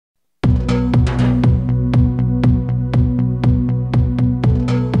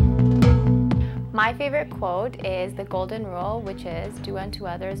favorite quote is the golden rule, which is do unto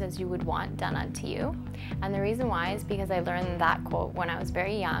others as you would want done unto you. And the reason why is because I learned that quote when I was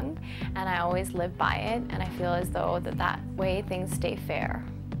very young, and I always live by it, and I feel as though that way things stay fair.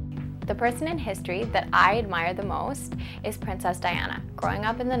 The person in history that I admire the most is Princess Diana. Growing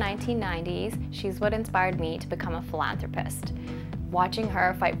up in the 1990s, she's what inspired me to become a philanthropist. Watching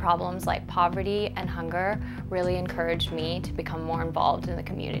her fight problems like poverty and hunger really encouraged me to become more involved in the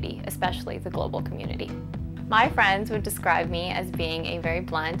community, especially the global community. My friends would describe me as being a very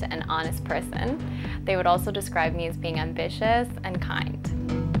blunt and honest person. They would also describe me as being ambitious and kind.